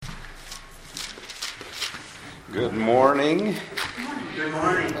Good morning. Good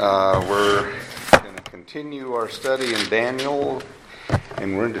morning. We're going to continue our study in Daniel,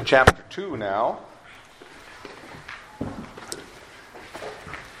 and we're into chapter 2 now.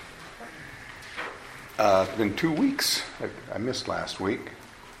 It's been 2 weeks. I missed last week.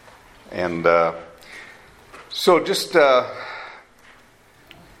 And so just our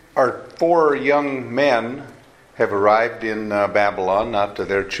 4 young men have arrived in Babylon, not to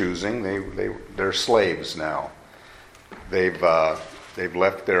their choosing. They're slaves now. They've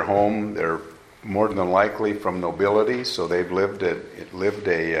left their home. They're more than likely from nobility, so they've lived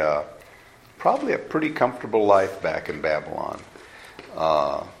a probably a pretty comfortable life back in Babylon.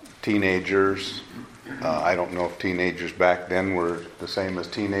 Teenagers. I don't know if teenagers back then were the same as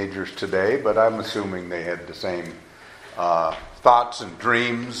teenagers today, but I'm assuming they had the same thoughts and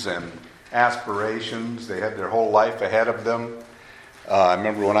dreams and aspirations. They had their whole life ahead of them. I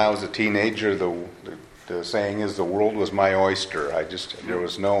remember when I was a teenager, the saying is, the world was my oyster. There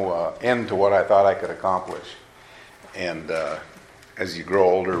was no end to what I thought I could accomplish. And as you grow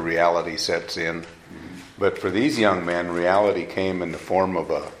older, reality sets in. But for these young men, reality came in the form of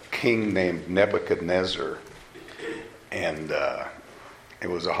a king named Nebuchadnezzar. And it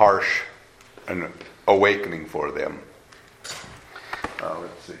was a harsh awakening for them.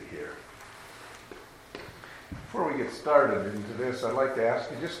 Let's see here. Before we get started into this, I'd like to ask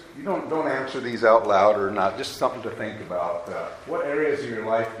you, don't answer these out loud or not, just something to think about. What areas of your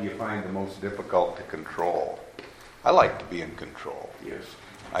life do you find the most difficult to control? I like to be in control. Yes.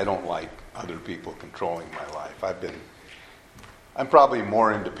 I don't like other people controlling my life. I'm probably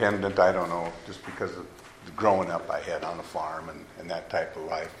more independent, I don't know, just because of the growing up I had on a farm and that type of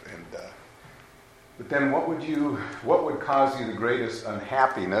life. But then what would cause you the greatest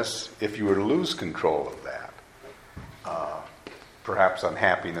unhappiness if you were to lose control of that? Perhaps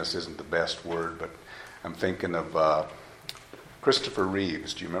unhappiness isn't the best word, but I'm thinking of Christopher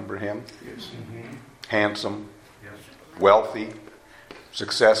Reeves. Do you remember him? Yes. Mm-hmm. Handsome, Yes. Wealthy,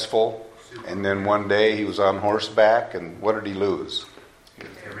 successful, and then one day he was on horseback, and what did he lose?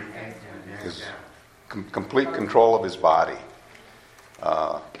 Everything. His complete control of his body.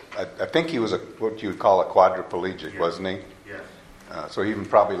 I think he was what you would call a quadriplegic, wasn't he? Yes. So he even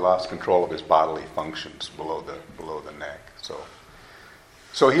probably lost control of his bodily functions below the neck.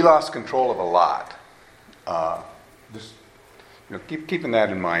 So he lost control of a lot. Just keeping that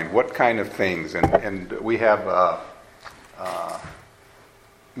in mind. What kind of things? And we have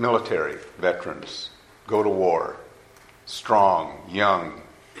military veterans go to war, strong, young.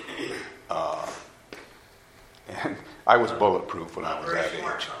 And I was bulletproof when I was that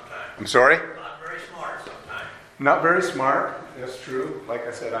age. I'm sorry? Not very smart sometimes. Not very smart, that's true. Like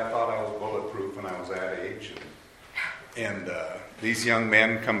I said, I thought I was bulletproof when I was that age. And these young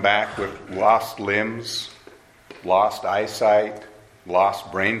men come back with lost limbs, lost eyesight,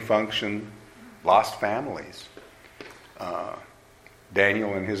 lost brain function, lost families.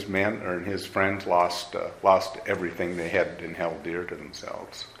 Daniel and his men, or his friends, lost everything they had and held dear to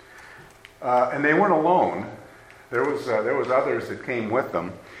themselves. And they weren't alone. There was others that came with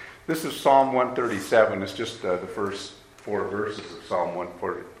them. This is Psalm 137. It's just the first 4 verses of Psalm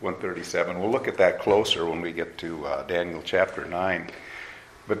 137. We'll look at that closer when we get to Daniel chapter 9.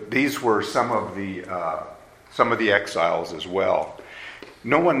 But these were some of the exiles as well.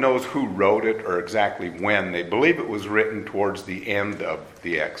 No one knows who wrote it or exactly when. They believe it was written towards the end of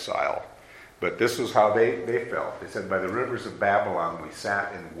the exile. But this is how they felt. They said, by the rivers of Babylon we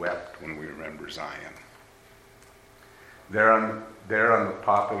sat and wept when we remember Zion. There on the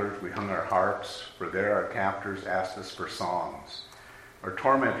poplars we hung our harps, for there our captors asked us for songs. Our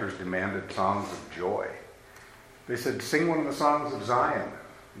tormentors demanded songs of joy. They said, sing one of the songs of Zion.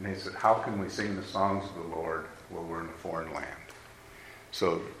 And they said, how can we sing the songs of the Lord while we're in a foreign land?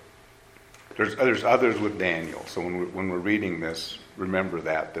 So there's others with Daniel. So when we're reading this, remember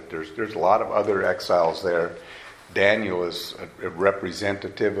that there's a lot of other exiles there. Daniel is a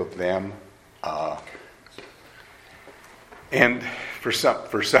representative of them. And for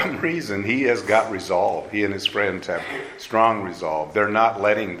some reason, he has got resolve. He and his friends have strong resolve. They're not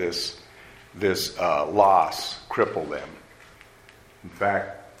letting this loss cripple them. In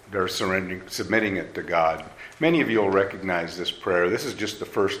fact, they're submitting it to God. Many of you will recognize this prayer. This is just the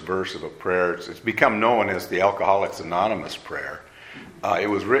first verse of a prayer. It's become known as the Alcoholics Anonymous prayer. It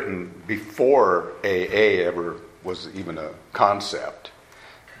was written before AA ever was even a concept.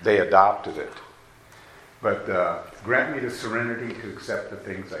 They adopted it. But grant me the serenity to accept the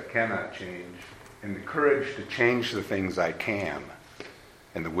things I cannot change, and the courage to change the things I can,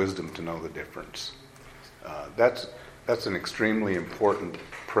 and the wisdom to know the difference. That's an extremely important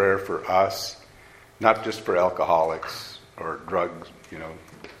prayer for us. Not just for alcoholics or drugs,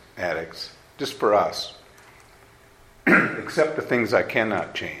 addicts, just for us. Accept the things I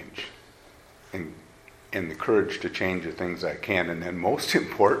cannot change, and the courage to change the things I can, and then most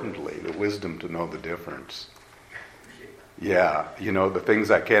importantly, the wisdom to know the difference. Yeah, the things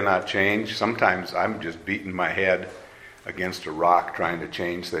I cannot change, sometimes I'm just beating my head against a rock trying to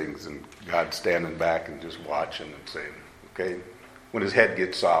change things, and God's standing back and just watching and saying, okay, when his head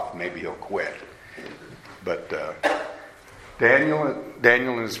gets soft, maybe he'll quit. But Daniel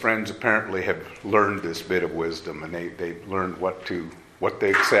and his friends apparently have learned this bit of wisdom, and they've learned what they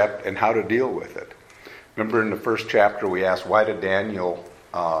accept and how to deal with it. Remember in the first chapter we asked, why did Daniel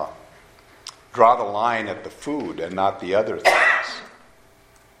draw the line at the food and not the other things?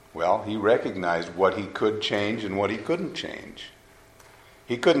 Well, he recognized what he could change and what he couldn't change.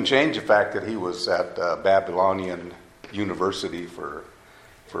 He couldn't change the fact that he was at Babylonian University for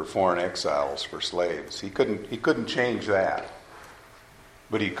foreign exiles, for slaves. He couldn't change that.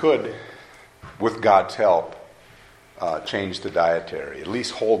 But he could, with God's help, change the dietary, at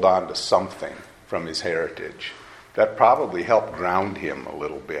least hold on to something from his heritage. That probably helped ground him a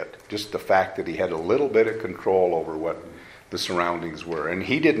little bit. Just the fact that he had a little bit of control over what the surroundings were. And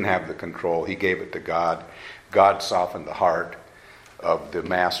he didn't have the control. He gave it to God. God softened the heart of the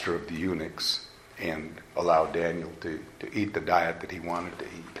master of the eunuchs and allowed Daniel to eat the diet that he wanted to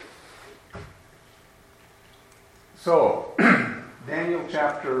eat. So, Daniel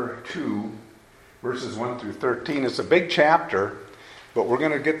chapter 2, verses 1 through 13. It's a big chapter, but we're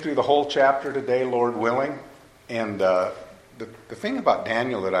going to get through the whole chapter today, Lord willing. And the thing about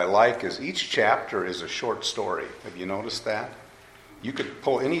Daniel that I like is each chapter is a short story. Have you noticed that? You could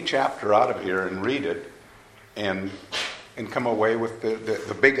pull any chapter out of here and read it and come away with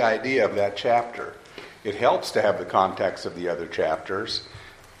the big idea of that chapter. It helps to have the context of the other chapters.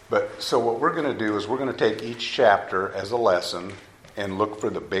 But so what we're going to do is we're going to take each chapter as a lesson and look for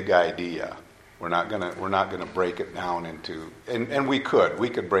the big idea. We're not going to break it down into, and we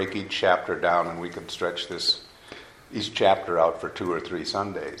could break each chapter down and we could stretch each chapter out for 2 or 3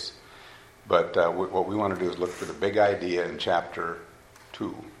 Sundays. But what we want to do is look for the big idea in chapter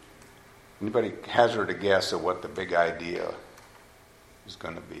 2. Anybody hazard a guess at what the big idea is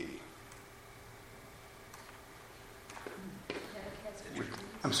going to be?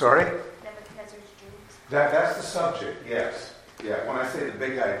 I'm sorry? Nebuchadnezzar's dreams. That's the subject, yes. Yeah, when I say the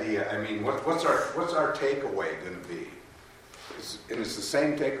big idea, I mean, what's our takeaway going to be? And it's the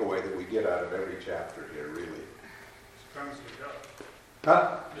same takeaway that we get out of every chapter here, really. Supremacy of God.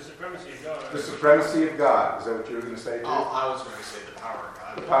 Huh? The supremacy of God. The supremacy of God. Is that what you were going to say, too? Oh, I was going to say the power of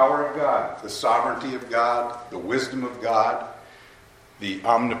God. The power of God. The sovereignty of God. The wisdom of God. The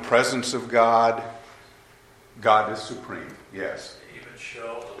omnipresence of God. God is supreme. Yes. To even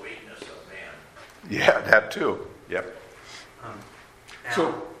show the weakness of man. Yeah, that too. Yep. Now,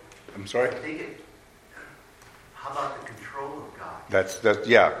 So, I'm sorry? how about the control of God?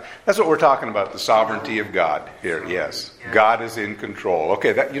 That's what we're talking about, the sovereignty of God here. Yes. Yeah. God is in control.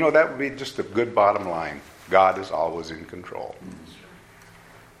 Okay, that would be just a good bottom line. God is always in control.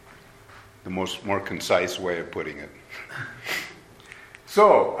 The more concise way of putting it.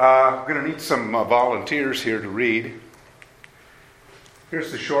 So, we're going to need some volunteers here to read.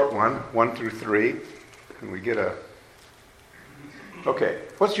 Here's the short one, 1 through 3. Can we get a... Okay,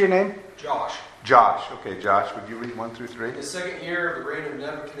 what's your name? Josh. Josh. Okay, Josh, would you read 1 through 3? In the 2nd year of the reign of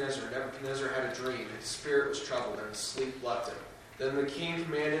Nebuchadnezzar had a dream. His spirit was troubled, and his sleep left him. Then the king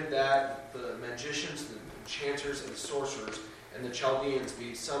commanded that the magicians, the enchanters, and the sorcerers, and the Chaldeans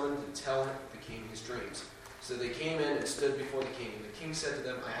be summoned to tell the king his dreams. So they came in and stood before the king. And the king said to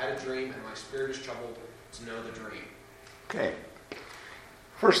them, I had a dream, and my spirit is troubled to know the dream. Okay.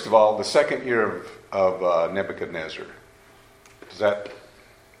 First of all, the 2nd year of Nebuchadnezzar. Does that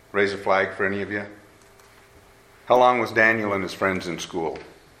raise a flag for any of you? How long was Daniel and his friends in school?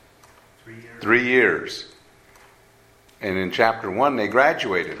 3 years. 3 years. And in chapter 1, they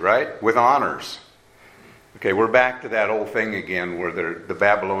graduated, right? With honors. Okay, we're back to that old thing again where the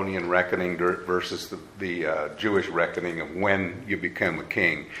Babylonian reckoning versus the Jewish reckoning of when you become a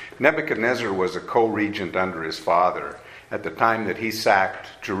king. Nebuchadnezzar was a co-regent under his father. At the time that he sacked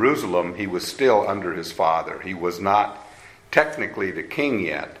Jerusalem, he was still under his father. He was not technically the king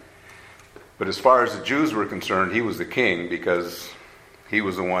yet. But as far as the Jews were concerned, he was the king because he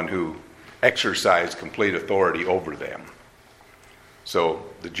was the one who exercised complete authority over them. So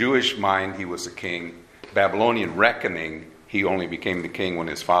the Jewish mind, he was the king. Babylonian reckoning, he only became the king when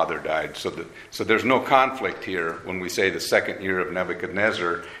his father died. So there's no conflict here when we say the 2nd year of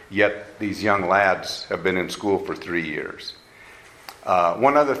Nebuchadnezzar, yet these young lads have been in school for 3 years.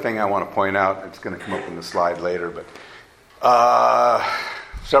 One other thing I want to point out, it's going to come up in the slide later, but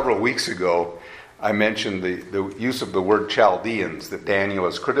several weeks ago, I mentioned the use of the word Chaldeans, that Daniel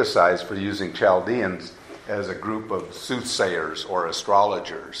is criticized for using Chaldeans as a group of soothsayers or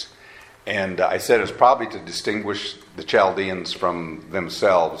astrologers. And I said it's probably to distinguish the Chaldeans from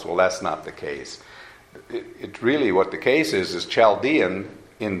themselves. Well, that's not the case. It really, what the case is Chaldean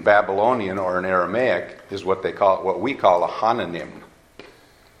in Babylonian or in Aramaic is what we call a homonym.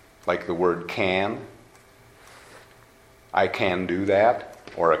 Like the word can. I can do that.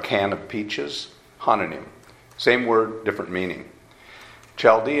 Or a can of peaches. Homonym. Same word, different meaning.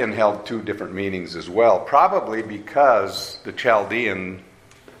 Chaldean held two different meanings as well, probably because the Chaldean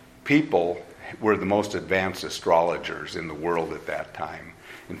people were the most advanced astrologers in the world at that time.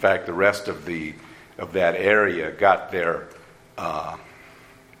 In fact, the rest of that area got their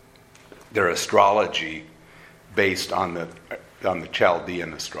astrology based on the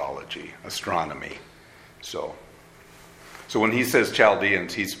Chaldean astronomy. So when he says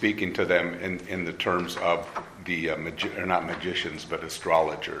Chaldeans, he's speaking to them in the terms of not magicians, but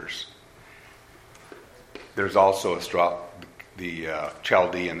astrologers. There's also the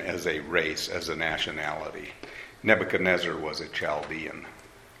Chaldean as a race, as a nationality. Nebuchadnezzar was a Chaldean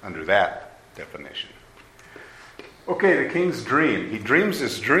under that definition. Okay, the king's dream. He dreams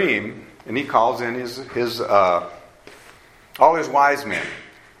this dream, and he calls in all his wise men.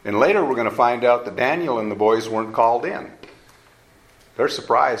 And later we're going to find out that Daniel and the boys weren't called in. They're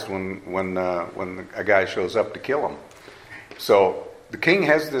surprised when a guy shows up to kill them. So the king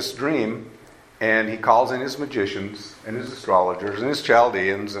has this dream, and he calls in his magicians and his astrologers and his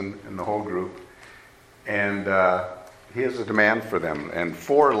Chaldeans and the whole group. And he has a demand for them. And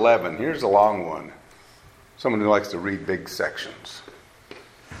 4:11, here's a long one. Someone who likes to read big sections.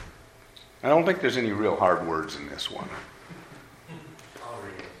 I don't think there's any real hard words in this one. I'll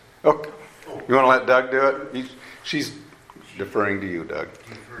read it. Okay. You want to let Doug do it? She's deferring to you, Doug.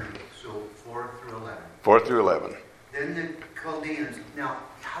 Deferring. So 4 through 11. 4 through 11. Then the Chaldeans. Now,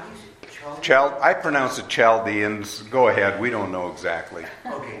 how do you say Chaldeans? I pronounce it Chaldeans. Go ahead. We don't know exactly.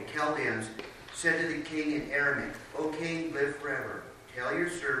 Okay, Chaldeans said to the king in Aramaic, O king, live forever. Tell your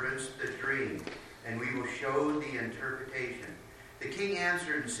servants the dream, and we will show the interpretation. The king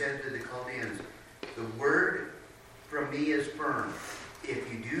answered and said to the Chaldeans, the word from me is firm.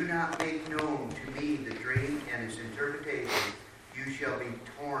 If you do not make known to me the dream and its interpretation, you shall be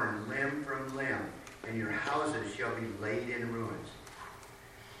torn limb from limb, and your houses shall be laid in ruins.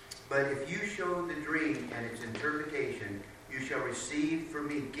 But if you show the dream and its interpretation, you shall receive from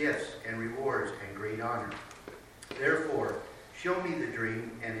me gifts and rewards and great honor. Therefore, show me the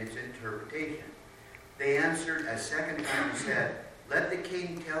dream and its interpretation. They answered a second time and said, let the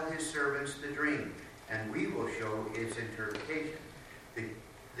king tell his servants the dream, and we will show its interpretation.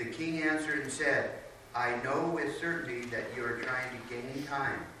 The king answered and said, I know with certainty that you are trying to gain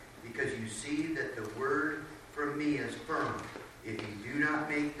time, because you see that the word from me is firm. If you do not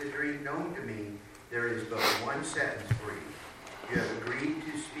make the dream known to me, there is but one sentence for you. You have agreed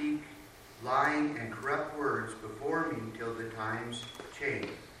to speak lying and corrupt words before me till the times change.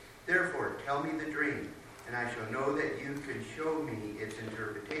 Therefore, tell me the dream, and I shall know that you can show me its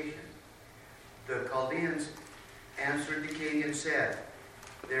interpretation. The Chaldeans answered the king and said,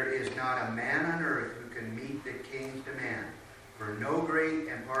 there is not a man on earth who can meet the king's demand, for no great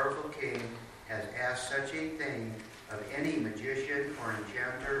and powerful king has asked such a thing of any magician or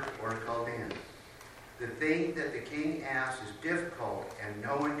enchanter or Chaldean. The thing that the king asks is difficult, and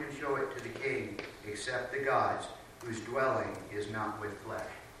no one can show it to the king except the gods, whose dwelling is not with flesh.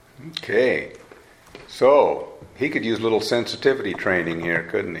 Okay. So, he could use a little sensitivity training here,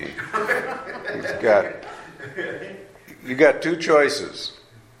 couldn't he? You got two choices.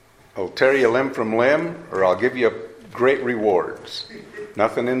 I'll tear you limb from limb, or I'll give you great rewards.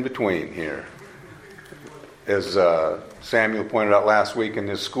 Nothing in between here. As Samuel pointed out last week in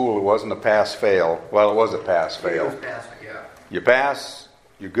his school, it wasn't a pass-fail. Well, it was a pass-fail. You pass,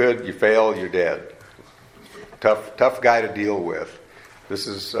 you're good. You fail, you're dead. Tough guy to deal with. This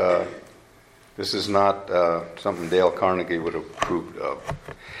is not something Dale Carnegie would have approved of.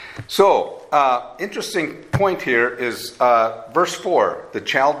 So, interesting point here is verse 4. The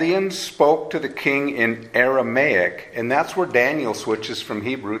Chaldeans spoke to the king in Aramaic, and that's where Daniel switches from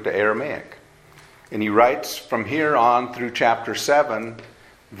Hebrew to Aramaic. And he writes from here on through chapter 7,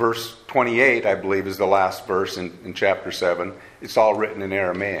 verse 28, I believe, is the last verse in chapter 7. It's all written in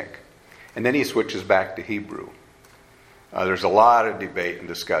Aramaic. And then he switches back to Hebrew. There's a lot of debate and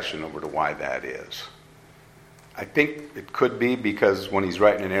discussion over to why that is. I think it could be because when he's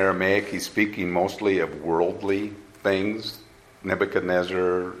writing in Aramaic, he's speaking mostly of worldly things,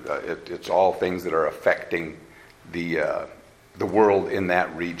 Nebuchadnezzar. It's all things that are affecting the world in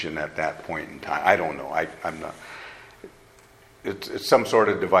that region at that point in time. I don't know. I'm not. It's some sort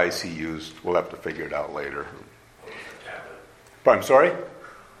of device he used. We'll have to figure it out later. It was a tablet. I'm sorry? It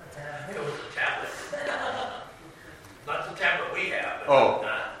was a tablet. Not the tablet we have. But Oh,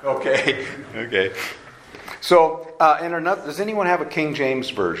 okay. Okay. So, does anyone have a King James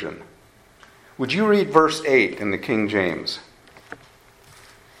version? Would you read verse 8 in the King James?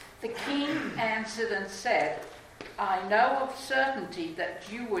 The king answered and said, I know of certainty that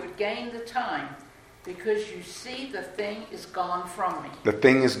you would gain the time, because you see the thing is gone from me. The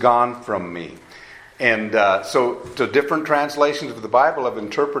thing is gone from me. And so different translations of the Bible have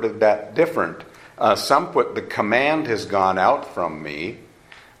interpreted that different. Some put the command has gone out from me.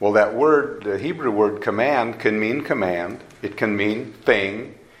 Well, that word, the Hebrew word command, can mean command. It can mean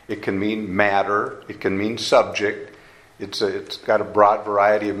thing. It can mean matter. It can mean subject. It's got a broad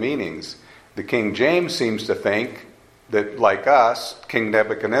variety of meanings. The King James seems to think that, like us, King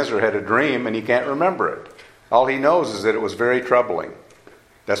Nebuchadnezzar had a dream and he can't remember it. All he knows is that it was very troubling.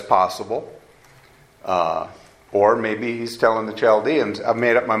 That's possible. Or maybe he's telling the Chaldeans, I've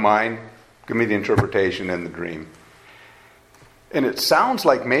made up my mind, give me the interpretation in the dream. And it sounds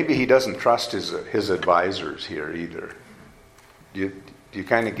like maybe he doesn't trust his advisors here either. Do you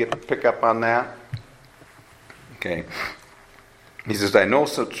kind of pick up on that? Okay. He says, I know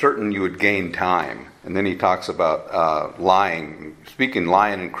so certain you would gain time. And then he talks about lying, speaking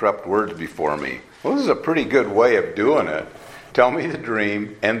lying and corrupt words before me. Well, this is a pretty good way of doing it. Tell me the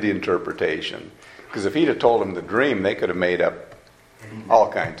dream and the interpretation. Because if he'd have told them the dream, they could have made up all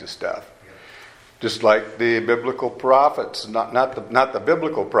kinds of stuff. Just like the biblical prophets, not the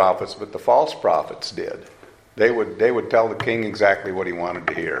biblical prophets, but the false prophets did. They would tell the king exactly what he wanted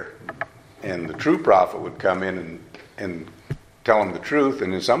to hear. And the true prophet would come in and tell him the truth,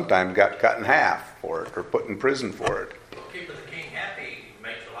 and then sometimes got cut in half for it or put in prison for it. Well, keeping the king happy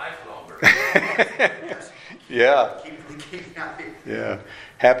makes your life longer. Yeah. Keep the king happy. Yeah.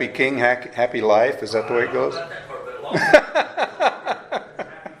 Happy king, happy life. Is that the way it goes? I'll let that for a bit longer.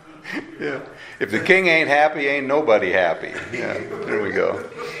 Yeah. If the king ain't happy, ain't nobody happy. Yeah. There we go.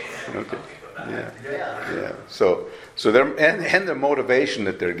 Okay. Yeah. Yeah. So they're and the motivation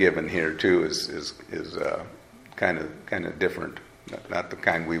that they're given here too is kind of different. Not the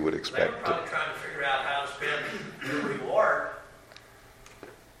kind we would They were expect. probably trying to figure out how to spend the reward,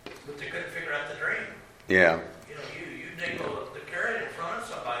 but they couldn't figure out the dream. Yeah. You know, you nickel the carrot in front of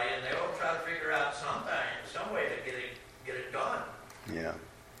somebody, and they all try to figure out some way to get it done. Yeah.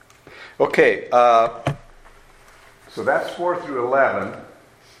 Okay. So that's 4 through 11,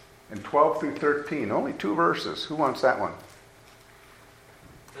 and 12 through 13. Only 2 verses. Who wants that one?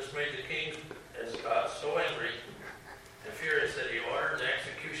 This made the king so angry and furious that he ordered the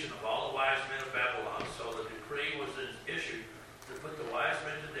execution of all the wise men of Babylon. So the decree was issued to put the wise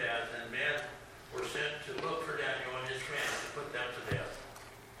men to death, and men were sent to look for Daniel and his friends to put them to death.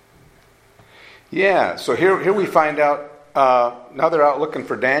 Yeah. So here we find out now they're out looking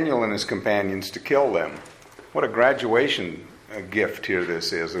for Daniel and his companions to kill them. What a graduation gift here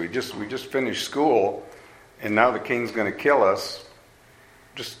this is. We just finished school, and now the king's going to kill us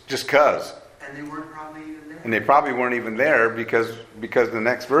just 'cause. And they weren't probably even there. And they probably weren't even there because the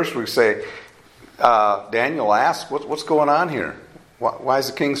next verse we say, Daniel asks, what's going on here? Why is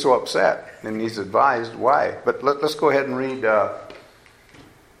the king so upset? And he's advised why. But let's go ahead and read,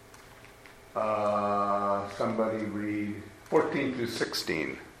 somebody read 14 through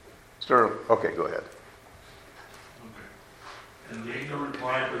 16. Okay, go ahead. And Daniel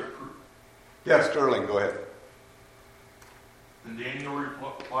replied with Yeah, Sterling, go ahead. And Daniel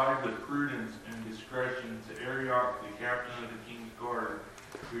replied with prudence and discretion to Arioch, the captain of the king's guard,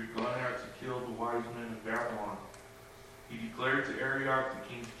 who had gone out to kill the wise men of Babylon. He declared to Arioch, the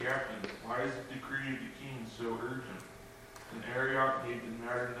king's captain, why is the decree of the king so urgent? And Arioch made the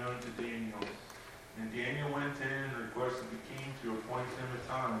matter known to Daniel. And Daniel went in and requested the king to appoint him a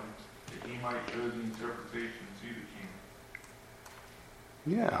time that he might show the interpretation to the king.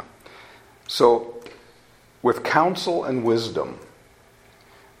 Yeah. So, with counsel and wisdom.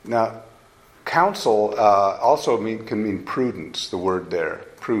 Now, counsel also can mean prudence, the word there.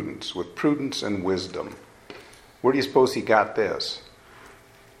 Prudence. With prudence and wisdom. Where do you suppose he got this?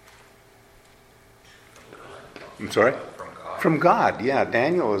 I'm sorry? From God. Yeah,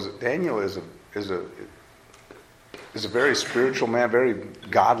 Daniel is a very spiritual man, very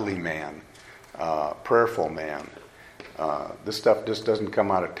godly man, prayerful man. This stuff just doesn't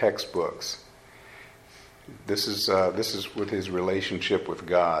come out of textbooks. This is with his relationship with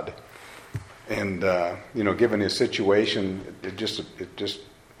God, And given his situation, it just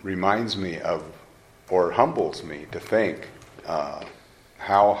reminds me of, or humbles me to think how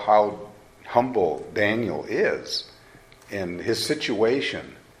humble Daniel is in his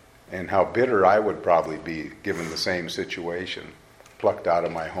situation, and how bitter I would probably be given the same situation, plucked out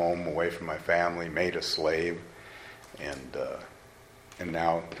of my home, away from my family, made a slave, and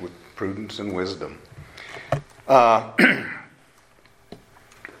now with prudence and wisdom. The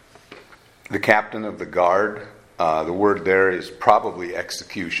captain of the guard, the word there is probably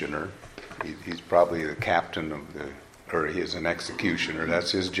executioner. He's probably the captain of or he is an executioner.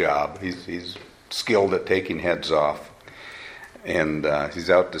 That's his job. He's skilled at taking heads off. And he's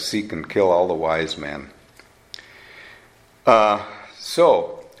out to seek and kill all the wise men.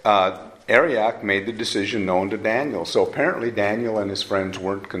 So Arioch made the decision known to Daniel. So apparently Daniel and his friends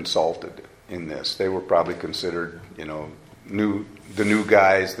weren't consulted in this. They were probably considered, the new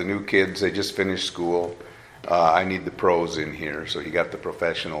guys, the new kids. They just finished school. I need the pros in here, so he got the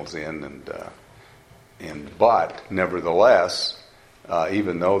professionals in, but nevertheless,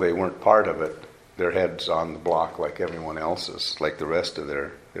 even though they weren't part of it, their heads on the block like everyone else's, like the rest of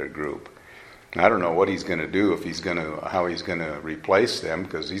their group. I don't know what he's going to do, how he's going to replace them,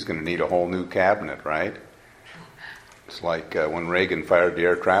 because he's going to need a whole new cabinet, right? It's like when Reagan fired the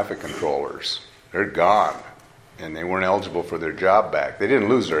air traffic controllers. They're gone, and they weren't eligible for their job back. They didn't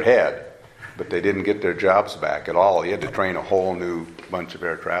lose their head, but they didn't get their jobs back at all. He had to train a whole new bunch of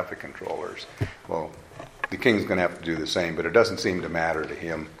air traffic controllers. Well, the king's going to have to do the same, but it doesn't seem to matter to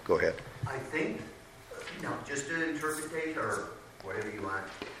him. Go ahead. I think, just an interpretation or whatever you want,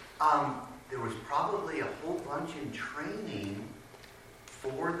 there was probably a whole bunch in training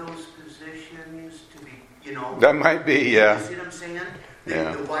for those positions to be, That might be, yeah. You see what I'm saying?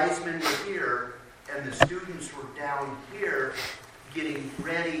 Yeah. The wise men were here, and the students were down here getting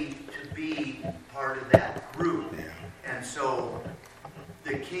ready to be part of that group. Yeah. And so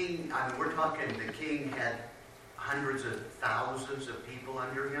the king, we're talking the king had hundreds of thousands of people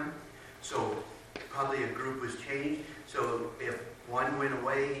under him. So probably a group was changed. So if one went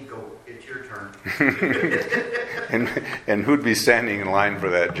away, he'd go, it's your turn. and who'd be standing in line for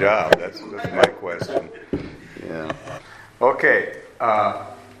that job? That's my question. Yeah. Okay.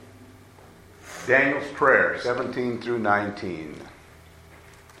 Daniel's prayer, 17 through 19.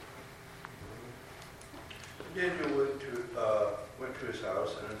 Daniel went to his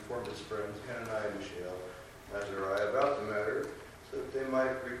house and informed his friends Hananiah, Mishael, and Azariah about the matter, so that they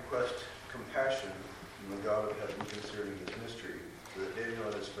might request compassion from the God of heaven concerning his mystery, so that Daniel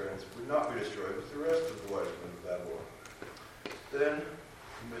and his friends would not be destroyed with the rest of the wise men of Babylon. Then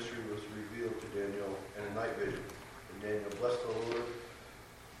the mystery was revealed to Daniel in a night vision, and Daniel blessed the Lord,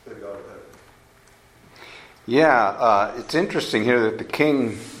 the God of heaven. Yeah, it's interesting here that the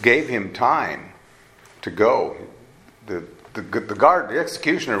king gave him time to go. The guard, the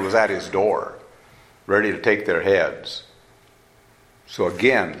executioner, was at his door, ready to take their heads. So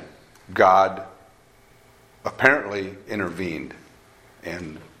again, God apparently intervened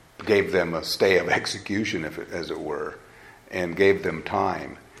and gave them a stay of execution, as it were, and gave them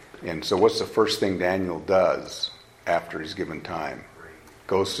time. And so what's the first thing Daniel does after he's given time?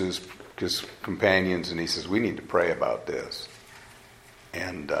 Goes to his companions and he says, we need to pray about this.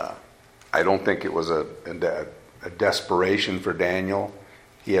 And I don't think it was a desperation for Daniel.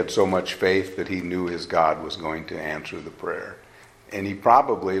 He had so much faith that he knew his God was going to answer the prayer. And he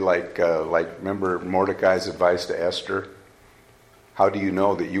probably, like remember Mordecai's advice to Esther? How do you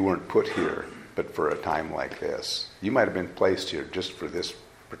know that you weren't put here but for a time like this? You might have been placed here just for this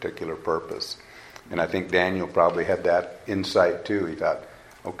particular purpose. And I think Daniel probably had that insight too. He thought,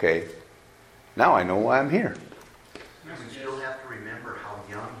 okay, now I know why I'm here. We still have to remember how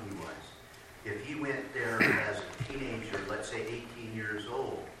young he was. If he went there as a teenager, let's say 18 years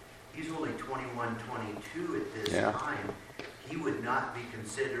old, he's only 21, 22 at this time. He would not be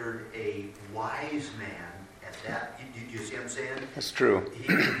considered a wise man at that. Did you see what I'm saying? That's true.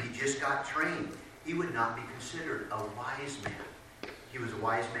 He just got trained. He would not be considered a wise man. He was a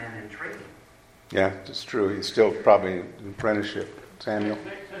wise man in training. Yeah, it's true. He's still probably in apprenticeship. Samuel?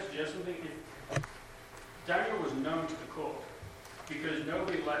 Can I suggest something? Daniel was known to the court because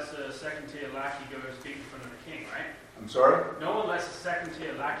nobody lets a second-tier lackey go and speak in front of the king, right? I'm sorry? No one lets a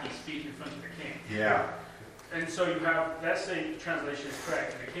second-tier lackey speak in front of the king. Yeah. And so you have, let's say the translation is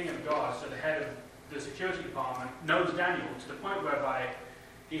correct, the king of God, so the head of the security department, knows Daniel to the point whereby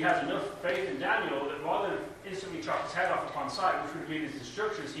he has enough faith in Daniel that rather than instantly chop his head off upon sight, which would have been his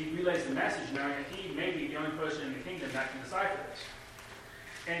instructions, he relays the message knowing that he may be the only person in the kingdom that can decipher this.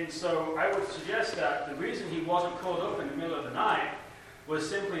 And so I would suggest that the reason he wasn't called up in the middle of the night was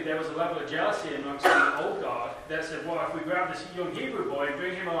simply there was a level of jealousy amongst the old guard that said, well, if we grab this young Hebrew boy and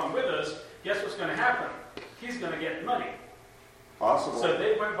bring him along with us, guess what's going to happen? He's going to get money. Possible. So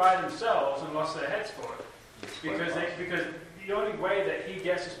they went by themselves and lost their heads for it. Because the only way that he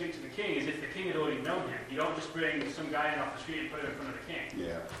gets to speak to the king is if the king had already known him. You don't just bring some guy in off the street and put him in front of the king.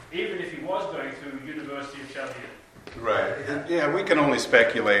 Yeah. Even if he was going through University of Chaldea. Right. Yeah, we can only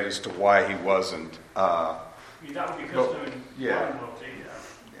speculate as to why he wasn't. I mean, that would be custom in modern world, too.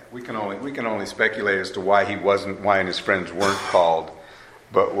 Yeah, we can only speculate as to why he wasn't, why his friends weren't called.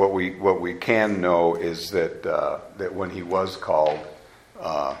 But what we can know is that that when he was called,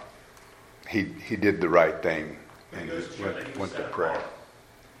 he did the right thing and he went to pray.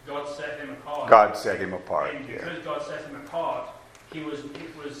 God set him apart. God set him apart. And because God set him apart, it was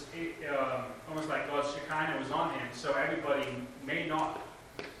almost like God's Shekinah was on him. So everybody may not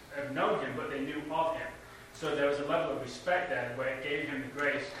have known him, but they knew of him. So there was a level of respect there where it gave him the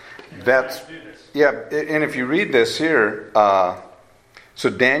grace and That's to do this. Yeah, and if you read this here, so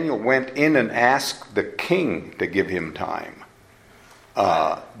Daniel went in and asked the king to give him time.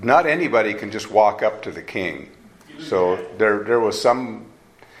 Not anybody can just walk up to the king. So there was some,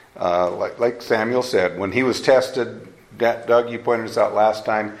 like Samuel said, when he was tested, Doug, you pointed this out last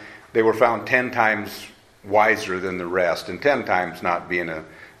time, they were found 10 times wiser than the rest, and 10 times not being a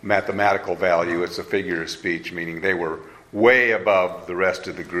mathematical value, it's a figure of speech, meaning they were way above the rest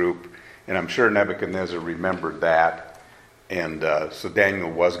of the group, and I'm sure Nebuchadnezzar remembered that, and so Daniel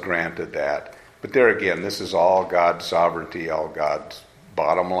was granted that. But there again, this is all God's sovereignty, all God's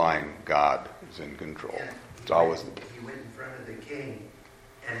bottom line. God is in control. It's always He went in front of the king,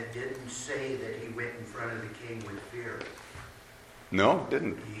 and it didn't say that he went in front of the king with fear. No, it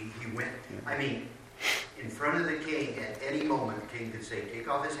didn't. He went, I mean, in front of the king at any moment, the king could say, take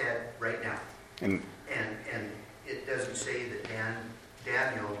off his head right now. And it doesn't say that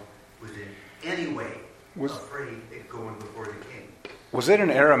Daniel was in any way afraid of going before the king. Was it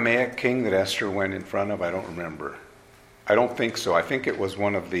an Aramaic king that Esther went in front of? I don't remember. I don't think so. I think it was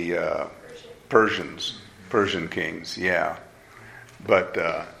one of the Persian kings, yeah. But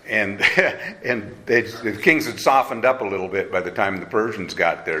and the kings had softened up a little bit by the time the Persians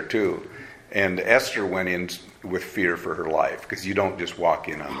got there too. And Esther went in with fear for her life, because you don't just walk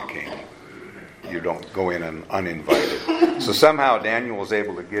in on the king. You don't go in uninvited. So somehow Daniel was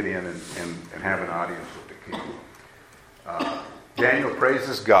able to get in and have an audience with the king. Daniel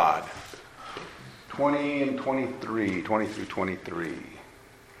praises God. 20 and 23, 20 through 23.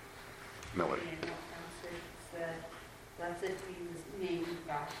 Miller. Blessed be his name,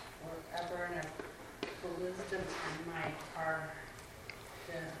 God, forever and ever. For wisdom and might are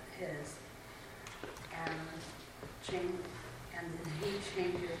his. And he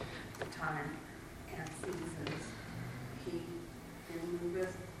changes the time and seasons. He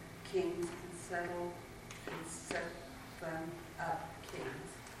removeth kings and set them up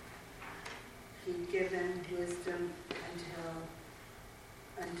kings. He giveth wisdom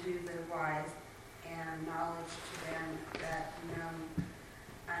unto the wise, and knowledge to them that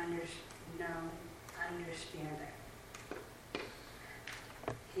understand it.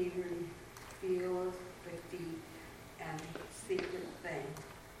 He revealeth the deep and secret thing.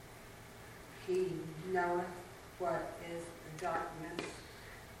 He knoweth what is the darkness,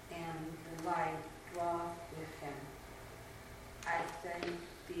 and the light dwelleth with him. I thank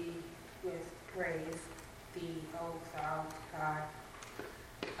thee with praise, thee, O thou God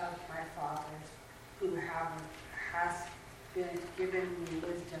of my fathers, who hast been given me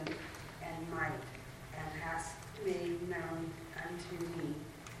wisdom and might, and hast made known unto me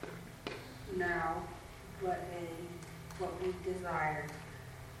now what we desire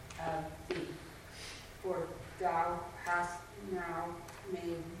of thee. For thou hast now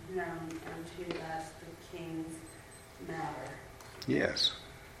made known unto us the king's matter. Yes.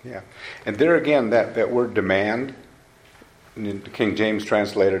 Yeah. And there again, that word demand, the King James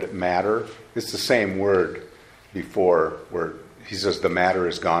translated it matter. It's the same word before where he says the matter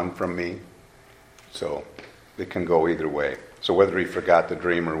is gone from me. So it can go either way. So whether he forgot the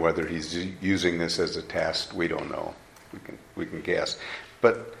dream or whether he's using this as a test, we don't know. We can guess.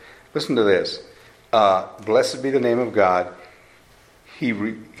 But listen to this. Blessed be the name of God. He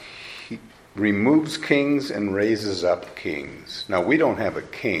removes kings and raises up kings. Now, we don't have a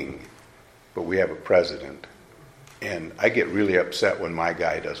king, but we have a president. And I get really upset when my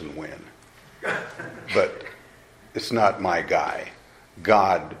guy doesn't win. But it's not my guy.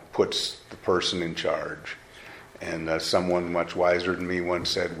 God puts the person in charge. And someone much wiser than me once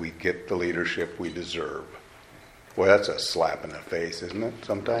said, we get the leadership we deserve. Boy, that's a slap in the face, isn't it,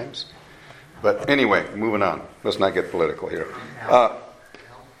 sometimes? But anyway, moving on. Let's not get political here.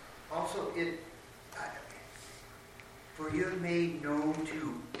 For you have made known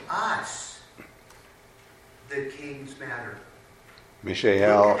to us the king's matter.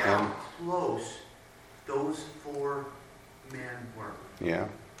 Mishael Look at and how close those 4 men were. yeah.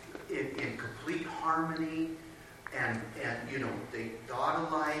 In complete harmony, and they thought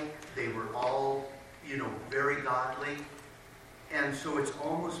alike. They were all, very godly. And so it's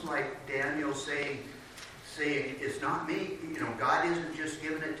almost like Daniel saying, it's not me. God isn't just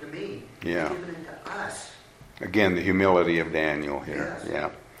giving it to me. Yeah. He's giving it to us. Again, the humility of Daniel here.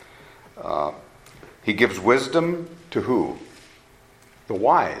 Yes. Yeah. He gives wisdom to who? The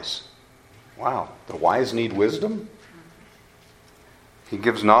wise. Wow. The wise need wisdom? He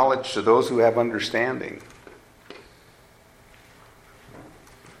gives knowledge to those who have understanding.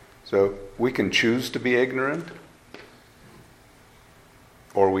 So we can choose to be ignorant,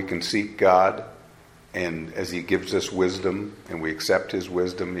 or we can seek God, and as He gives us wisdom and we accept His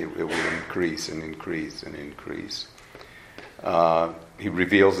wisdom, it will increase and increase and increase. He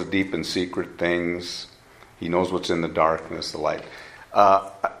reveals the deep and secret things. He knows what's in the darkness, the light.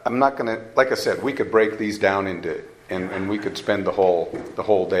 I'm not going to, like I said, we could break these down into, and we could spend the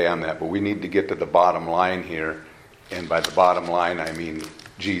whole day on that, but we need to get to the bottom line here. And by the bottom line, I mean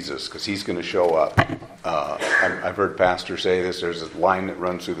Jesus, because He's going to show up. I've heard pastors say this. There's a line that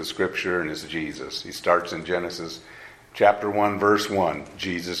runs through the Scripture, and it's Jesus. He starts in Genesis chapter 1, verse 1.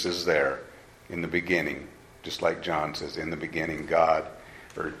 Jesus is there in the beginning, just like John says, in the beginning God,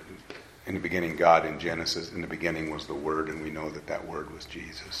 or in the beginning God in Genesis. In the beginning was the Word, and we know that Word was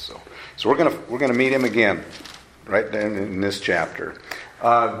Jesus. So we're gonna meet Him again, right then in this chapter.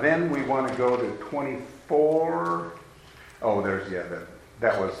 Then we want to go to 24. Oh,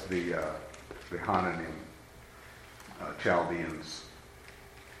 that was the Hananim Chaldeans.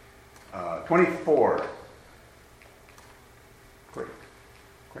 24. Quick.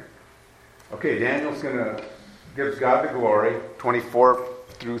 Okay, Daniel's gives God the glory. 24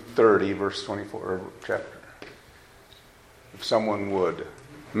 through 30, verse 24 chapter. If someone would.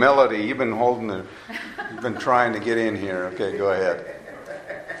 Melody, you've been trying to get in here. Okay, go ahead.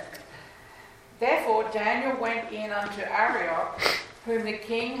 Therefore Daniel went in unto Arioch, whom the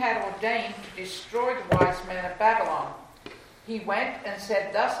king had ordained to destroy the wise men of Babylon. He went and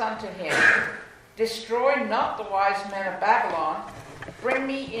said thus unto him, Destroy not the wise men of Babylon, bring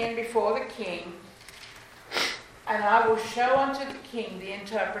me in before the king, and I will show unto the king the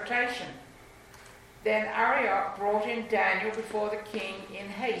interpretation. Then Arioch brought in Daniel before the king in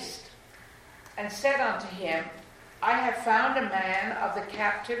haste, and said unto him, I have found a man of the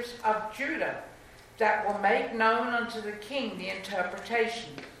captives of Judah, that will make known unto the king the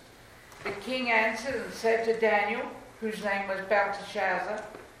interpretation. The king answered and said to Daniel, whose name was Belteshazzar,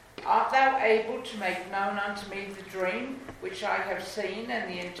 Art thou able to make known unto me the dream which I have seen, and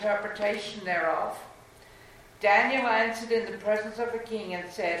the interpretation thereof? Daniel answered in the presence of the king and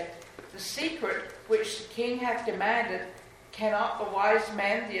said, The secret which the king hath demanded cannot the wise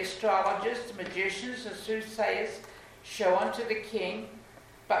men, the astrologers, the magicians, the soothsayers show unto the king?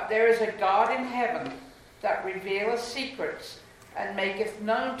 But there is a God in heaven that revealeth secrets, and maketh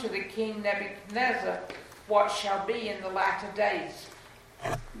known to the king Nebuchadnezzar what shall be in the latter days.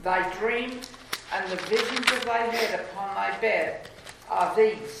 Thy dream and the visions of thy head upon thy bed are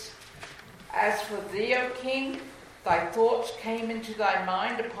these. As for thee, O king, thy thoughts came into thy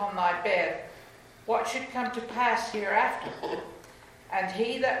mind upon thy bed, what should come to pass hereafter? And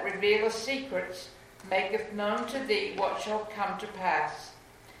he that revealeth secrets maketh known to thee what shall come to pass.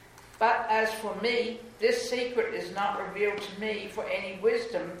 But as for me, this secret is not revealed to me for any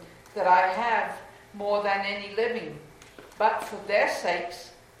wisdom that I have more than any living, but for their sakes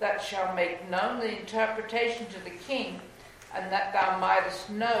that shall make known the interpretation to the king, and that thou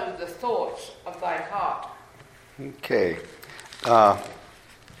mightest know the thoughts of thy heart. Okay.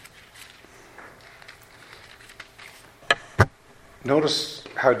 Notice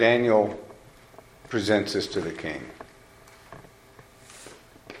how Daniel presents this to the king.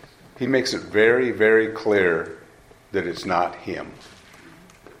 He makes it very, very clear that it's not him.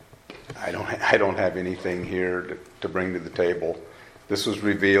 I don't have anything here to bring to the table. This was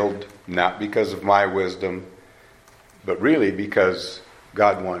revealed not because of my wisdom, but really because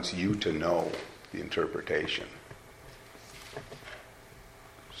God wants you to know the interpretation.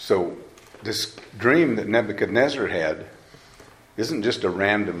 So this dream that Nebuchadnezzar had isn't just a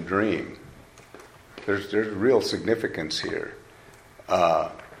random dream. There's real significance here.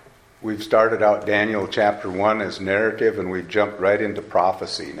 We've started out Daniel chapter 1 as narrative, and we've jumped right into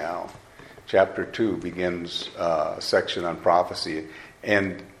prophecy now. Chapter 2 begins a section on prophecy.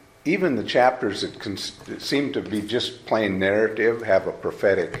 And even the chapters that seem to be just plain narrative have a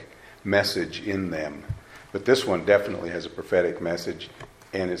prophetic message in them. But this one definitely has a prophetic message,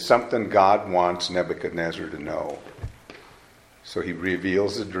 and it's something God wants Nebuchadnezzar to know. So he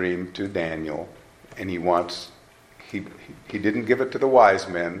reveals the dream to Daniel, and he didn't give it to the wise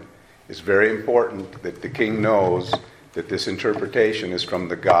men. It's very important that the king knows that this interpretation is from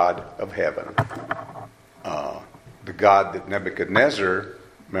the God of heaven. The God that Nebuchadnezzar,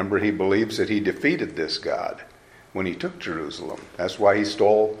 remember, he believes that he defeated this God when he took Jerusalem. That's why he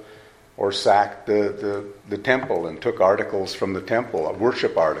stole or sacked the temple and took articles from the temple,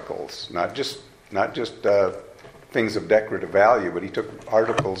 worship articles, not just things of decorative value, but he took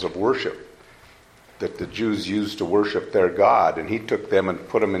articles of worship that the Jews used to worship their God, and he took them and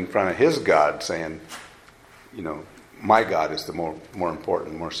put them in front of his God, saying, my God is the more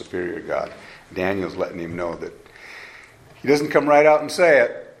important, more superior God. Daniel's letting him know that he doesn't come right out and say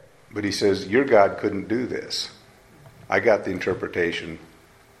it, but he says, your God couldn't do this. I got the interpretation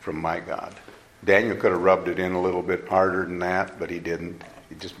from my God. Daniel could have rubbed it in a little bit harder than that, but he didn't.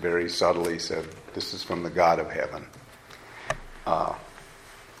 He just very subtly said, this is from the God of heaven.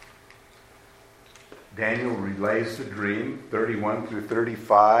 Daniel relays the dream, 31 through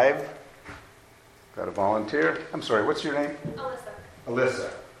 35. Got a volunteer? I'm sorry, what's your name?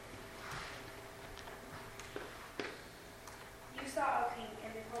 Alyssa. You saw, O king,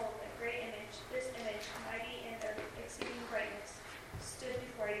 and behold, a great image. This image, mighty and of exceeding brightness, stood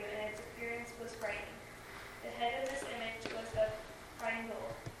before you, and its appearance was frightening. The head of this image was of fine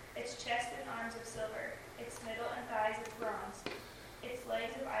gold, its chest and arms of silver, its middle and thighs of bronze, its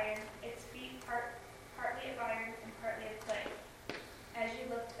legs of iron, its feet partly of iron and partly of clay. As you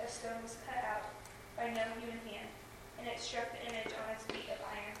looked, a stone was cut out by no human hand, and it struck the image on its feet of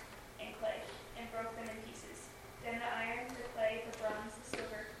iron and clay, and broke them in pieces. Then the iron, the clay, the bronze, the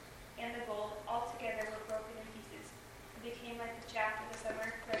silver, and the gold all together were broken in pieces, and became like the chaff of the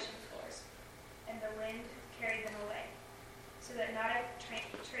summer threshing floors, and the wind carried them away, so that not a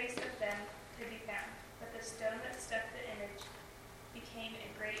trace of them could be found. But the stone that stuck the image became a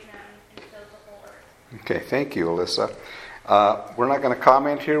great mountain and filled the whole earth. Okay, thank you, Alyssa. We're not going to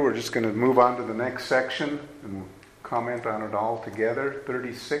comment here. We're just going to move on to the next section and we'll comment on it all together.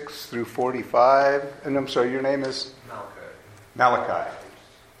 36 through 45. And I'm sorry, your name is? Malachi.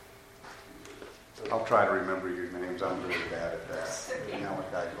 I'll try to remember your names. I'm really bad at that.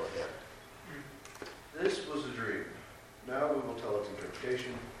 Malachi, go ahead. This was a dream. Now we will tell its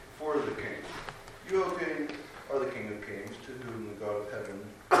interpretation for the king. You, O king, are the king of kings, to whom the God of heaven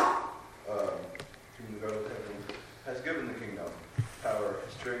has given the kingdom, power,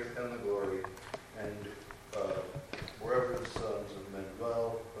 strength, and the glory, and wherever the sons of men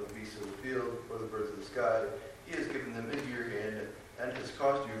dwell, or the beasts of the field, or the birds of the sky, he has given them into your hand, and has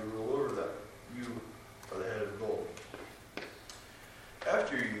caused you to rule over them. You are the head of gold.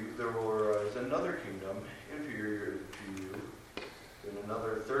 After you, there will arise another kingdom inferior to you, and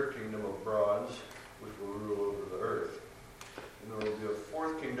another third kingdom of bronze, which will rule over the earth. And there will be a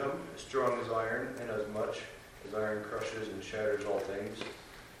fourth kingdom, as strong as iron, and as much as iron crushes and shatters all things.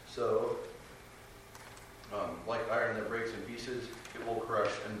 So, like iron that breaks in pieces, it will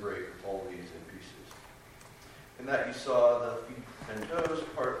crush and break all these in pieces. In that you saw the feet and toes,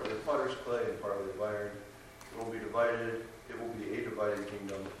 partly of potter's clay and partly of iron. It will be divided. It will be a divided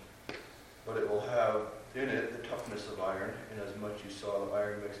kingdom, but it will have in it the toughness of iron, inasmuch you saw the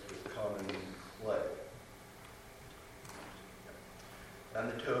iron mixed with common clay. And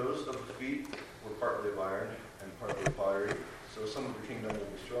the toes of the feet were partly of iron and partly of pottery, so some of the kingdom will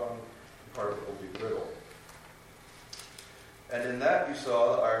be strong, and part of it will be brittle. And in that you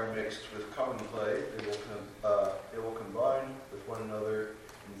saw the iron mixed with common clay. It will combine with one another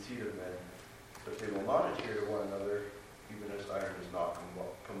in the seed of men, but they will not adhere to one another, even as iron is not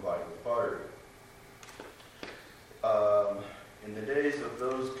combined with pottery. In the days of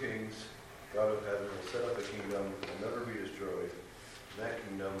those kings, God of heaven will set up a kingdom that will never be destroyed. And that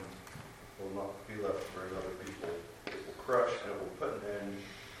kingdom will not be left for another people. It will crush and it will put an end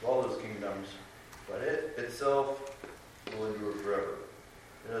to all those kingdoms, but it itself will endure forever.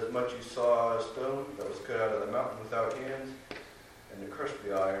 Inasmuch you saw a stone that was cut out of the mountain without hands, and it crushed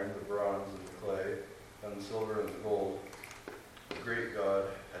the iron, the bronze, and the clay, and the silver and the gold, the great God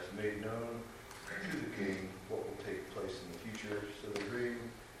has made known to the king what will take place in the future. So the dream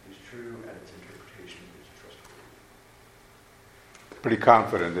is true and its interpretation is trustworthy. Pretty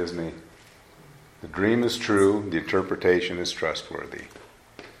confident, isn't he? The dream is true, the interpretation is trustworthy.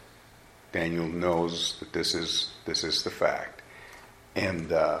 Daniel knows that this is the fact.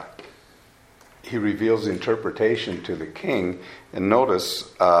 And he reveals the interpretation to the king. And notice,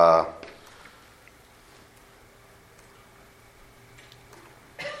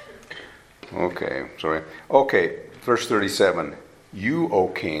 Okay, sorry. Okay, verse 37. You, O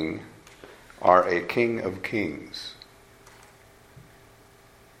king, are a king of kings.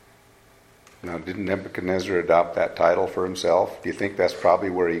 Now, didn't Nebuchadnezzar adopt that title for himself? Do you think that's probably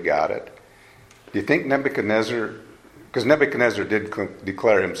where he got it? Do you think Nebuchadnezzar, because Nebuchadnezzar did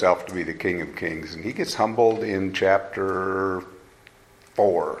declare himself to be the king of kings, and he gets humbled in chapter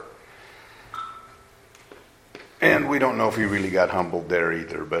 4. And we don't know if he really got humbled there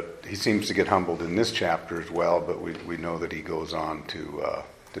either, but he seems to get humbled in this chapter as well, but we know that he goes on to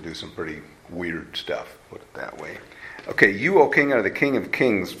do some pretty weird stuff, put it that way. Okay, you, O king, are the king of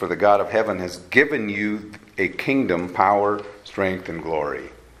kings, for the God of heaven has given you a kingdom, power, strength, and glory.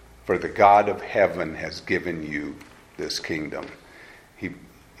 For the God of heaven has given you this kingdom. He's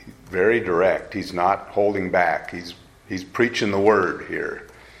very direct. He's not holding back. He's preaching the word here.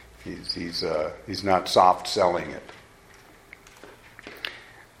 He's not soft selling it.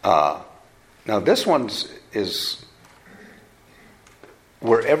 Now this one is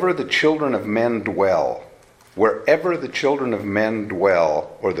wherever the children of men dwell. Wherever the children of men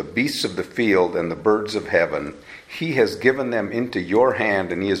dwell, or the beasts of the field and the birds of heaven, he has given them into your hand,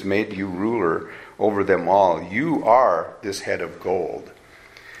 and he has made you ruler over them all. You are this head of gold.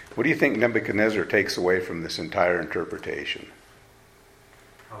 What do you think Nebuchadnezzar takes away from this entire interpretation?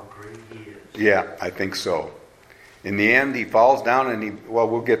 How great he is. Yeah, I think so. In the end, he falls down and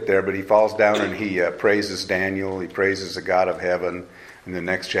we'll get there, but he falls down and he praises Daniel. He praises the God of heaven. In the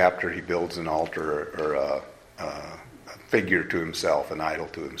next chapter, he builds an altar or a figure to himself, an idol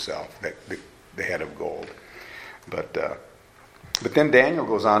to himself, the head of gold. But then Daniel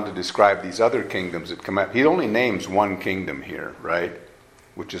goes on to describe these other kingdoms that come up. He only names one kingdom here, right?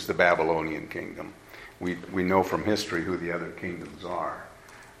 Which is the Babylonian kingdom. We know from history who the other kingdoms are.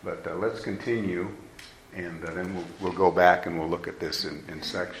 But let's continue, and then we'll go back and we'll look at this in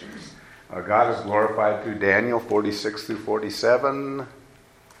sections. God is glorified through Daniel 46 through 47.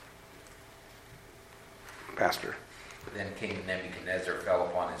 Pastor. Then King Nebuchadnezzar fell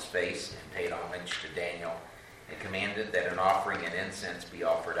upon his face and paid homage to Daniel, and commanded that an offering and incense be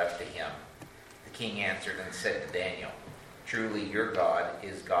offered up to him. The king answered and said to Daniel, Truly your God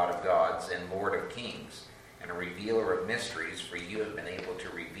is God of gods and Lord of kings, and a revealer of mysteries, for you have been able to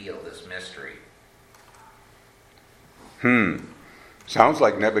reveal this mystery. Sounds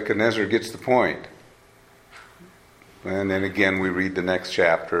like Nebuchadnezzar gets the point. And then again we read the next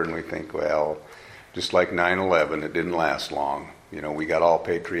chapter and we think, well, just like 9/11, it didn't last long. We got all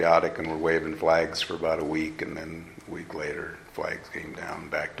patriotic and were waving flags for about a week, and then a week later, flags came down,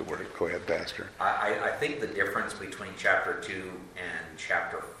 back to work. Go ahead, Pastor. I think the difference between chapter 2 and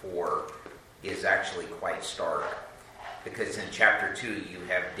chapter 4 is actually quite stark. Because in chapter 2, you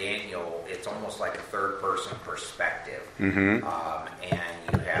have Daniel, it's almost like a third-person perspective. Mm-hmm.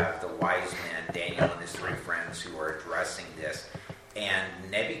 And you have the wise men, Daniel and his 3 friends, who are addressing this. And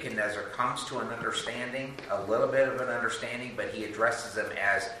Nebuchadnezzar comes to an understanding, a little bit of an understanding, but he addresses them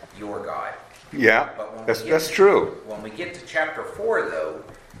as your God. Yeah, that's true. When we get to chapter 4, though,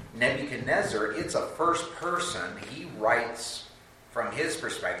 Nebuchadnezzar, it's a first person. He writes from his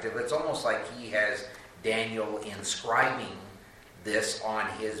perspective. It's almost like he has Daniel inscribing this on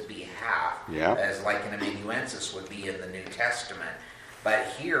his behalf, as like an amanuensis would be in the New Testament. But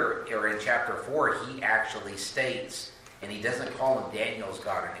here, or in chapter 4, he actually states, and he doesn't call him Daniel's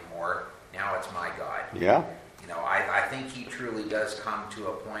God anymore. Now it's my God. Yeah. I think he truly does come to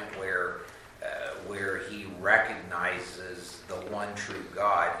a point where he recognizes the one true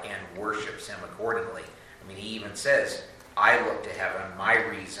God and worships him accordingly. I mean, he even says, I look to heaven, my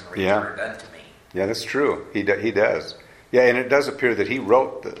reason returned unto me. Yeah, that's true. He does. Yeah, and it does appear that he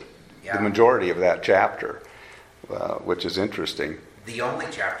wrote the majority of that chapter, which is interesting. The only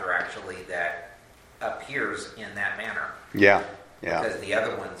chapter, actually, that appears in that manner. Yeah. Because the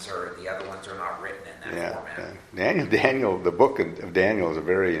other ones are not written in that format. Daniel, the book of Daniel is a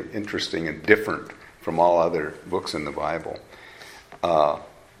very interesting and different from all other books in the Bible.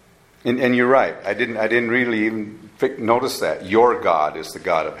 And you're right. I didn't really even notice that. Your God is the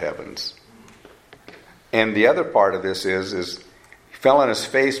God of heavens. And the other part of this is he fell on his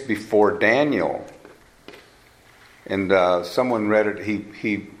face before Daniel. And someone read it,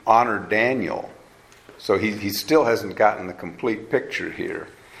 he honored Daniel. So he still hasn't gotten the complete picture here.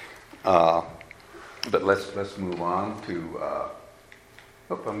 But let's move on to...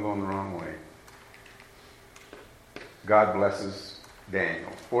 I'm going the wrong way. God blesses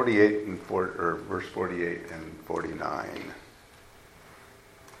Daniel. 48 and verse 48 and 49. Then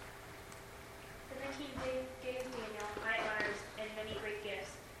the king gave Daniel high honors and many great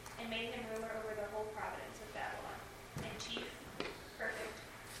gifts, and made him ruler over the whole province of Babylon, and chief, perfect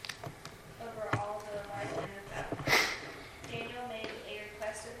of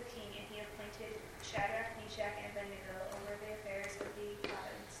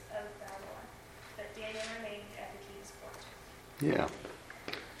Daniel remained at the king's court. Yeah.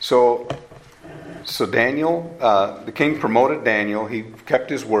 So Daniel, the king promoted Daniel. He kept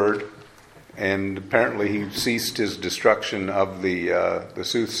his word, and apparently he ceased his destruction of the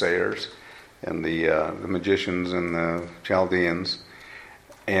soothsayers and the magicians and the Chaldeans,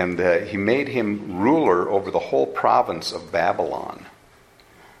 and he made him ruler over the whole province of Babylon.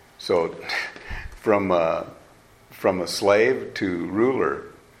 So, from a slave to ruler,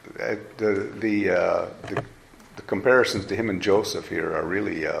 the comparisons to him and Joseph here are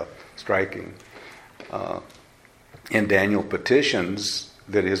really striking. And Daniel petitions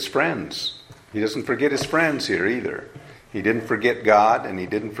that his friends, he doesn't forget his friends here either. He didn't forget God, and he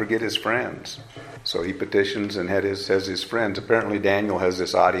didn't forget his friends. So he petitions and has his friends. Apparently Daniel has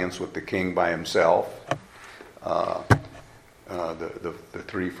this audience with the king by himself. The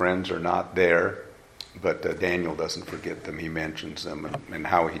three friends are not there, but Daniel doesn't forget them. He mentions them, and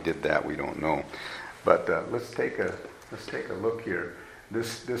how he did that we don't know. But let's take a look here.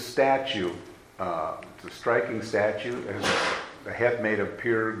 This statue, it's a striking statue. It has a head made of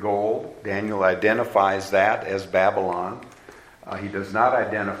pure gold. Daniel identifies that as Babylon. He does not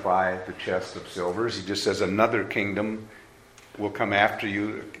identify the chest of silvers. He just says another kingdom will come after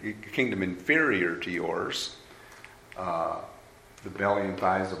you, a kingdom inferior to yours. The belly and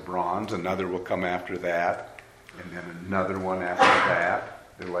thighs of bronze, another will come after that, and then another one after that,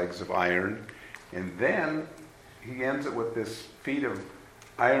 the legs of iron. And then he ends it with this feet of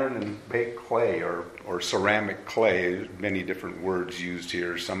iron and baked clay, or ceramic clay. Many different words used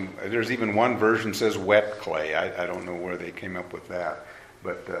here. There's even one version says wet clay. I don't know where they came up with that.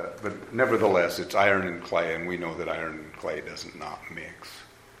 But nevertheless, it's iron and clay, and we know that iron and clay doesn't not mix.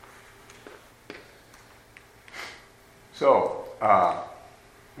 So,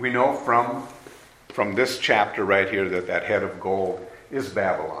 we know from this chapter right here that head of gold is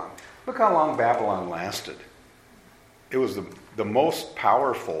Babylon. Look how long Babylon lasted. It was the most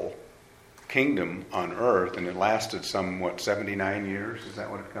powerful kingdom on earth, and it lasted 79 years. Is that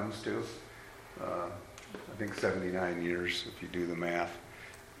what it comes to? I think 79 years, if you do the math.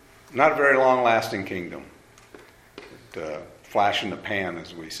 Not a very long-lasting kingdom. Flash in the pan,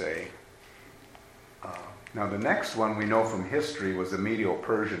 as we say. Now, the next one we know from history was the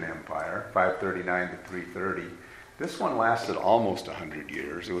Medo-Persian Empire, 539 to 330. This one lasted almost 100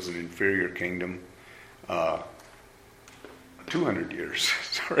 years. It was an inferior kingdom. 200 years,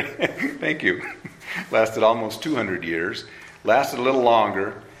 sorry. Thank you. Lasted almost 200 years. Lasted a little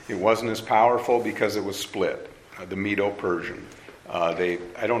longer. It wasn't as powerful because it was split, the Medo-Persian. I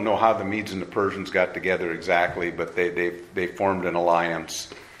don't know how the Medes and the Persians got together exactly, but they formed an alliance.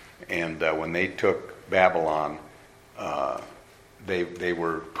 And when they took Babylon, they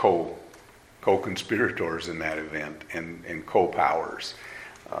were co-conspirators in that event and co-powers.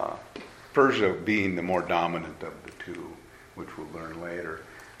 Persia being the more dominant of the two, which we'll learn later.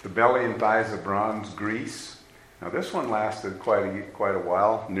 The belly and thighs of bronze, Greece. Now this one lasted quite a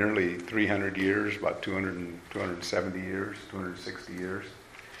while, nearly 300 years, about 270 years, 260 years.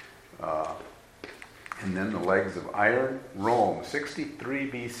 And then the legs of iron, Rome, 63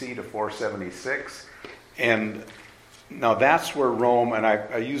 BC to 476. And now that's where Rome, and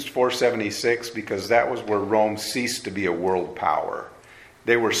I used 476 because that was where Rome ceased to be a world power.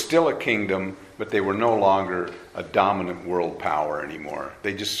 They were still a kingdom, but they were no longer a dominant world power anymore.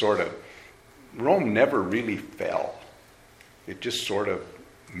 They just Rome never really fell. It just sort of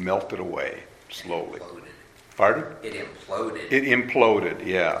melted away slowly. Imploded. Pardon? It imploded. It imploded,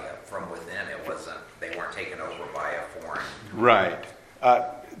 yeah. From within, they weren't taken over by a foreign. Right.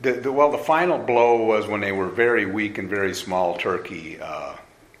 The final blow was when they were very weak and very small. Turkey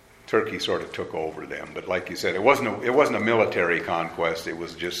sort of took over them. But like you said, it wasn't a military conquest. It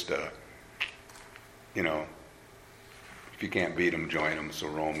was just, if you can't beat them, join them. So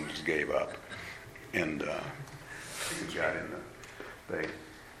Rome just gave up, and got in the thing.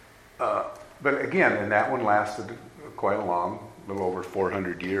 But again, and that one lasted quite a little over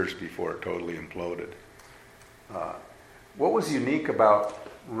 400 years before it totally imploded. What was unique about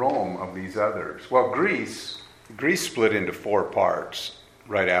Rome of these others? Well, Greece split into 4 parts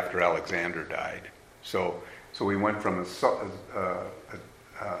right after Alexander died. So we went from a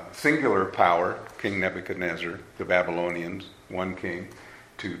singular power, King Nebuchadnezzar, the Babylonians, one king,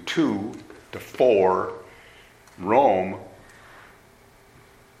 to 2 to 4. Rome,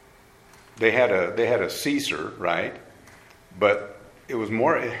 they had a Caesar, right? But it was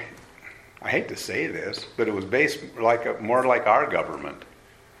more, I hate to say this, but it was based more like our government.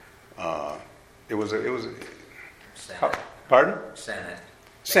 It was Senate. Pardon?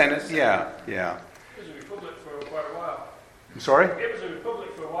 Senate, yeah. It was a republic for quite a while. I'm sorry? It was a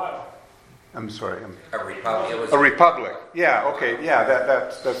republic for a while. I'm sorry. A republic. It was A republic. Yeah, okay. Yeah,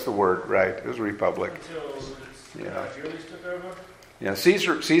 that's the word, right. It was a republic. Until Julius took over? Yeah,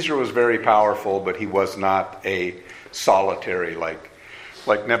 Caesar was very powerful, but he was not a solitary like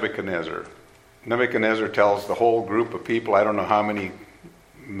Nebuchadnezzar. Nebuchadnezzar tells the whole group of people, I don't know how many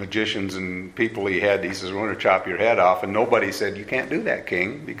magicians and people he had, he says, we're going to chop your head off. And nobody said, you can't do that,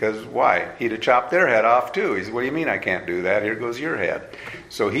 king, because why? He'd have chopped their head off too. He said, what do you mean I can't do that? Here goes your head.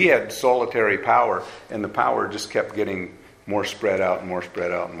 So he had solitary power, and the power just kept getting more spread out and more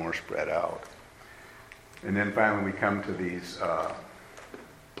spread out and more spread out. And then finally we come to these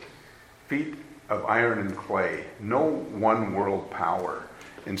feet of iron and clay. No one world power.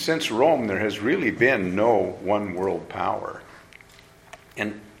 And since Rome, there has really been no one world power.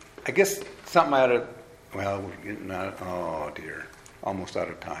 And I guess something out of, well, we're getting out of, oh dear, almost out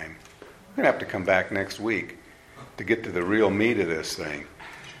of time. We're going to have to come back next week to get to the real meat of this thing.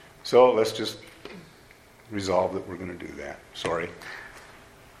 So let's just resolve that we're going to do that. Sorry.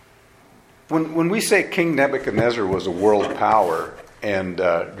 When we say King Nebuchadnezzar was a world power, and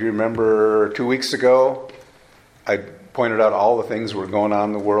do you remember 2 weeks ago, I pointed out all the things that were going on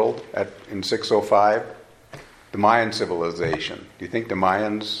in the world in 605? The Mayan civilization. Do you think the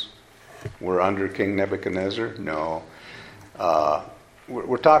Mayans were under King Nebuchadnezzar? No.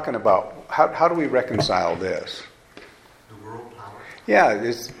 We're talking about, how do we reconcile this? The world power. Yeah.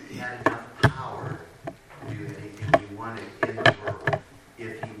 He had enough power to do anything he wanted in the world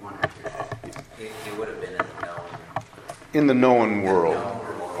if he wanted to. It would have been in the known. In the known world.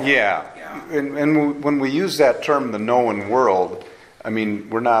 Yeah. And when we use that term, the known world, I mean,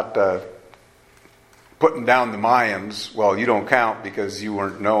 we're not putting down the Mayans. Well, you don't count because you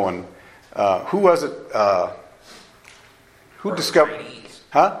weren't known. Who was it? Who discovered? The Chinese.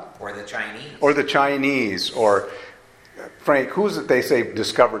 Huh? Or the Chinese. Or the Chinese. Or, Frank, who is it they say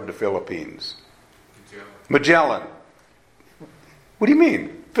discovered the Philippines? Magellan. What do you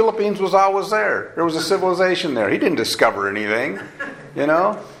mean? Philippines was always there. There was a civilization there. He didn't discover anything, you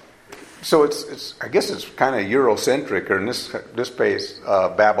know? So it's I guess it's kind of Eurocentric, or in this case,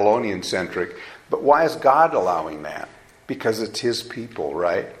 Babylonian-centric. But why is God allowing that? Because it's His people,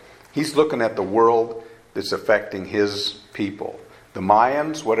 right? He's looking at the world that's affecting His people. The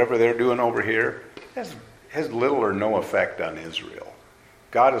Mayans, whatever they're doing over here, has little or no effect on Israel.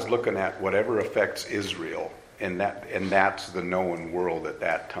 God is looking at whatever affects Israel, and that's the known world at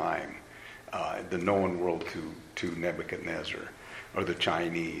that time. The known world to Nebuchadnezzar, or the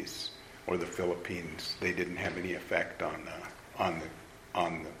Chinese, or the Philippines. They didn't have any effect on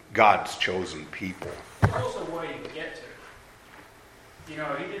the God's chosen people. There's also a way he could get to. You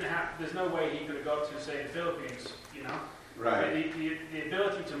know, there's no way he could have got to, say, the Philippines, you know? Right. The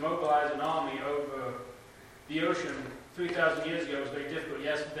ability to mobilize an army over the ocean 3,000 years ago was very difficult.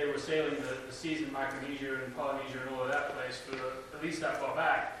 Yes, they were sailing the seas in Micronesia and Polynesia and all of that place for at least that far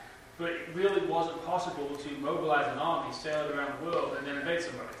back. But it really wasn't possible to mobilize an army, sail it around the world, and then invade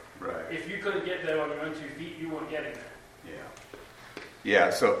somebody. Right. If you couldn't get there on your own 2 feet, you weren't getting there.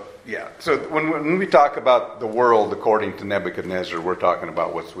 So when we talk about the world according to Nebuchadnezzar, we're talking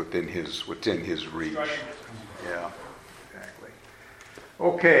about what's within his reach. Yeah, exactly.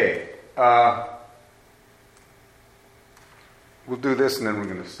 Okay, we'll do this and then we're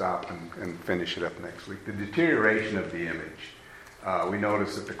going to stop and finish it up next week. The deterioration of the image. We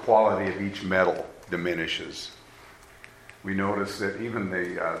notice that the quality of each metal diminishes. We notice that even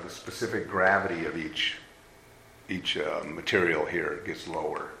the specific gravity of each material here gets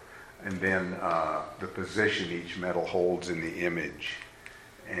lower. And then the position each metal holds in the image,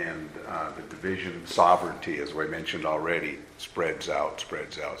 and the division of sovereignty, as we mentioned already, spreads out.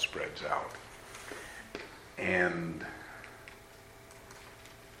 And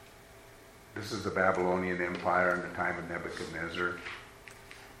this is the Babylonian Empire in the time of Nebuchadnezzar.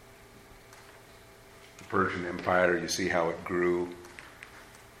 The Persian Empire, you see how it grew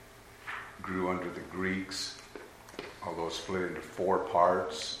under the Greeks, although split into 4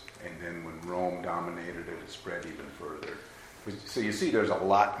 parts, and then when Rome dominated it, it spread even further. So you see there's a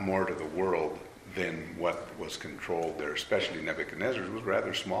lot more to the world than what was controlled there, especially Nebuchadnezzar's was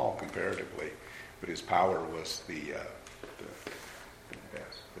rather small comparatively, but his power was the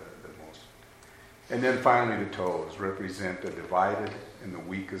best, the most. And then finally the toes represent the divided and the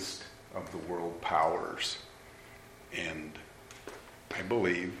weakest of the world powers. And I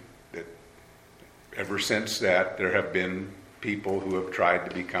believe that ever since that, there have been people who have tried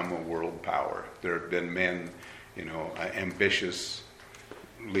to become a world power. There have been men, ambitious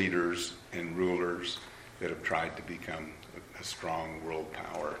leaders and rulers that have tried to become a strong world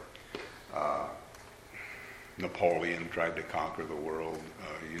power. Napoleon tried to conquer the world.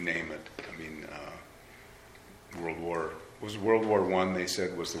 You name it. I mean, World War I, they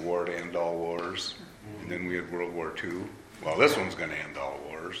said, was the war to end all wars. And then we had World War II. Well, this one's going to end all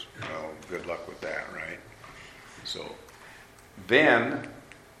wars. Well, good luck with that, right? So then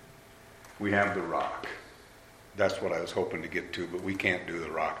we have the rock. That's what I was hoping to get to, but we can't do the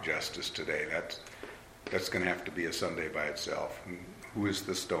rock justice today. That's going to have to be a Sunday by itself. And who is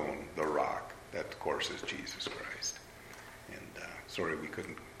the stone? The rock. That, of course, is Jesus Christ. And sorry we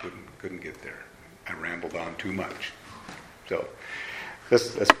couldn't get there. I rambled on too much. So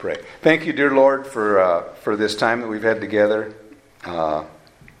let's pray. Thank you, dear Lord, for this time that we've had together.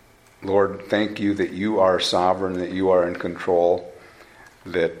 Lord, thank you that you are sovereign, that you are in control,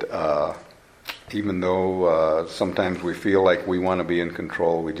 that even though sometimes we feel like we want to be in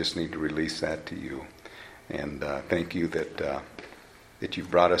control, we just need to release that to you. And thank you that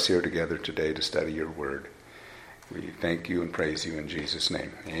you've brought us here together today to study your word. We thank you and praise you in Jesus'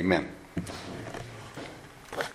 name. Amen.